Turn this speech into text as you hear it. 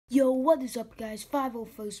Yo, what is up guys,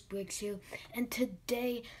 501st Bricks here, and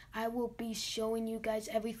today I will be showing you guys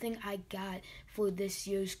everything I got for this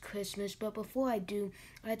year's Christmas. But before I do,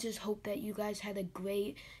 I just hope that you guys had a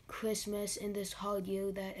great Christmas in this hard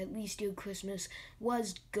year, that at least your Christmas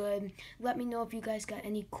was good. Let me know if you guys got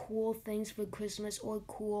any cool things for Christmas or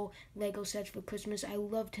cool Lego sets for Christmas. I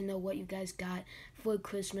love to know what you guys got for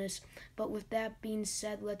Christmas. But with that being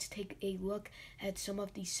said, let's take a look at some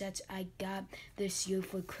of the sets I got this year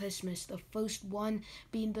for Christmas. The first one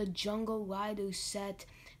being the Jungle Rider set.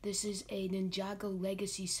 This is a Ninjago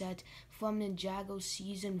Legacy set from Ninjago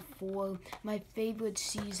Season 4, my favorite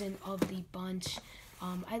season of the bunch.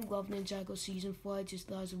 I love Ninjago Season 4. I just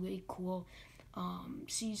thought it was a really cool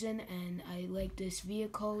season, and I like this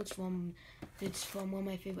vehicle. It's from one of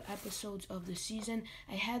my favorite episodes of the season.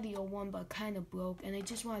 I had the old one, but kind of broke, and I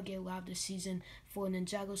just want to get a lot of the season for a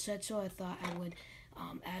Ninjago set, so I thought I would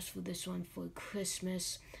ask for this one for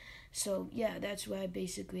Christmas. So yeah, that's why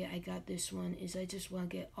I got this one, is I just want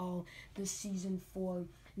to get all the season 4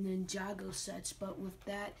 Ninjago sets. But with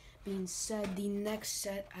that being said, the next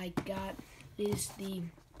set I got is the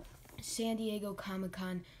San Diego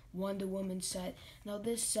Comic-Con Wonder Woman set. Now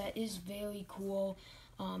this set is very cool.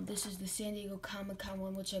 This is the San Diego Comic-Con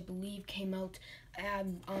one, which I believe came out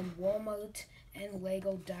on Walmart and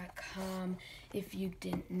Lego.com, if you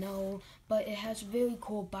didn't know. But it has very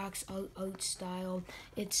cool box art style.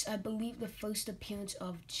 It's, I believe, the first appearance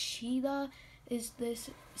of Cheetah is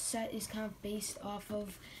this set is kind of based off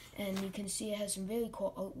of, and you can see it has some very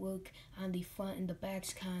cool artwork on the front, and the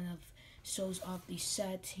back's kind of shows off the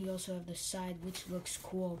set. You also have the side, which looks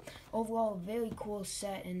cool. Overall, a very cool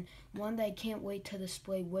set, and one that I can't wait to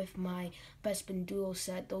display with my Bespin Duo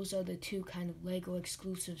set. Those are the two kind of Lego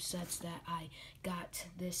exclusive sets that I got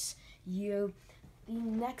this year. The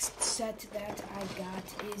next set that I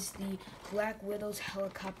got is the Black Widow's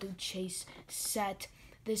Helicopter Chase set.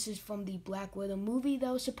 This is from the Black Widow movie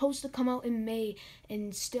that was supposed to come out in May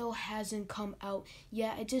and still hasn't come out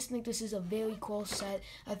yet. I just think this is a very cool set.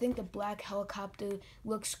 I think the black helicopter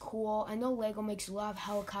looks cool. I know Lego makes a lot of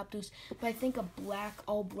helicopters, but I think a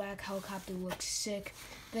all black helicopter looks sick.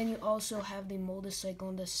 Then you also have the motorcycle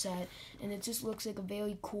in the set, and it just looks like a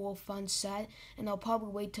very cool, fun set. And I'll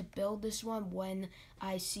probably wait to build this one when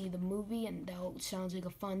I see the movie, and that sounds like a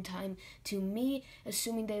fun time to me,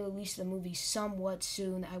 assuming they release the movie somewhat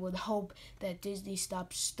soon. I would hope that Disney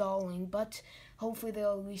stops stalling, but hopefully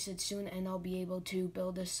they'll release it soon, and I'll be able to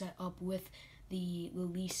build this set up with the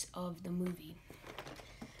release of the movie.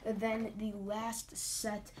 And then the last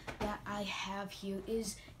set that I have here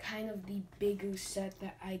is kind of the bigger set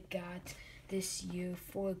that I got this year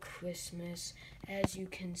for Christmas. As you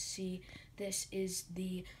can see, this is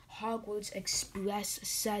the Hogwarts Express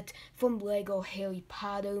set from Lego Harry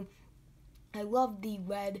Potter. I love the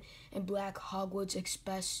red and black Hogwarts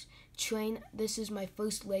Express train. This is my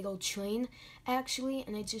first Lego train, actually,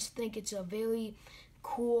 and I just think it's a very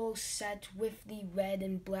cool set with the red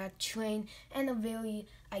and black train, and a very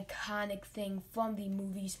iconic thing from the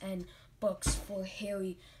movies and books for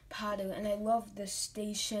Harry Potter. And I love the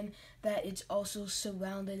station that it's also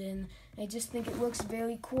surrounded in. I just think it looks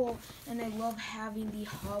very cool, and I love having the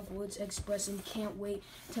Hogwarts Express and can't wait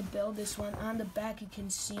to build this one. On the back you can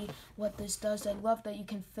see what this does. I love that you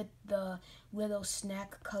can fit the little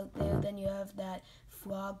snack cart there. Then you have that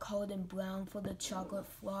frog colored in brown for the chocolate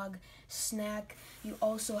frog snack. You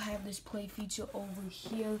also have this play feature over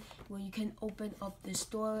here where you can open up this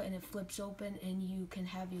door and it flips open and you can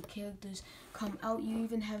have your characters come out. You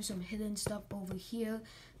even have some hidden stuff over here.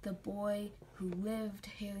 The Boy Who Lived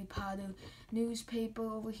Harry Potter newspaper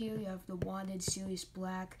over here. You have the Wanted Sirius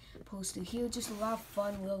Black poster here. Just a lot of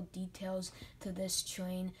fun little details to this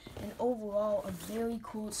train. And overall, a very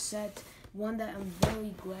cool set. One that I'm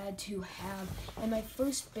very glad to have. And my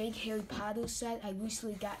first big Harry Potter set, I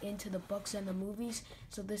recently got into the books and the movies,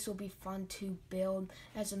 so this will be fun to build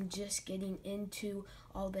as I'm just getting into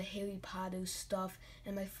all the Harry Potter stuff,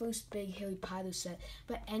 and my first big Harry Potter set.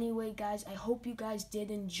 But anyway, guys, I hope you guys did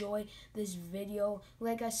enjoy this video.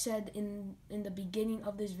 Like I said in the beginning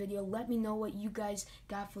of this video, let me know what you guys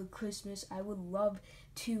got for Christmas. I would love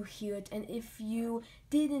to hear it. And if you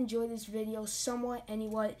did enjoy this video somewhat,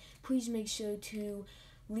 anyway, please make sure to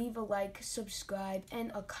leave a like, subscribe,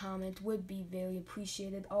 and a comment would be very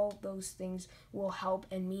appreciated. All those things will help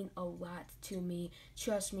and mean a lot to me.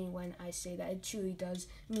 Trust me when I say that. It truly does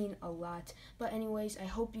mean a lot. But anyways, I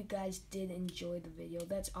hope you guys did enjoy the video.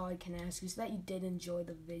 That's all I can ask, is that you did enjoy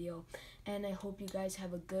the video. And I hope you guys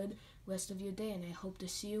have a good rest of your day, and I hope to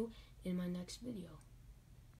see you in my next video.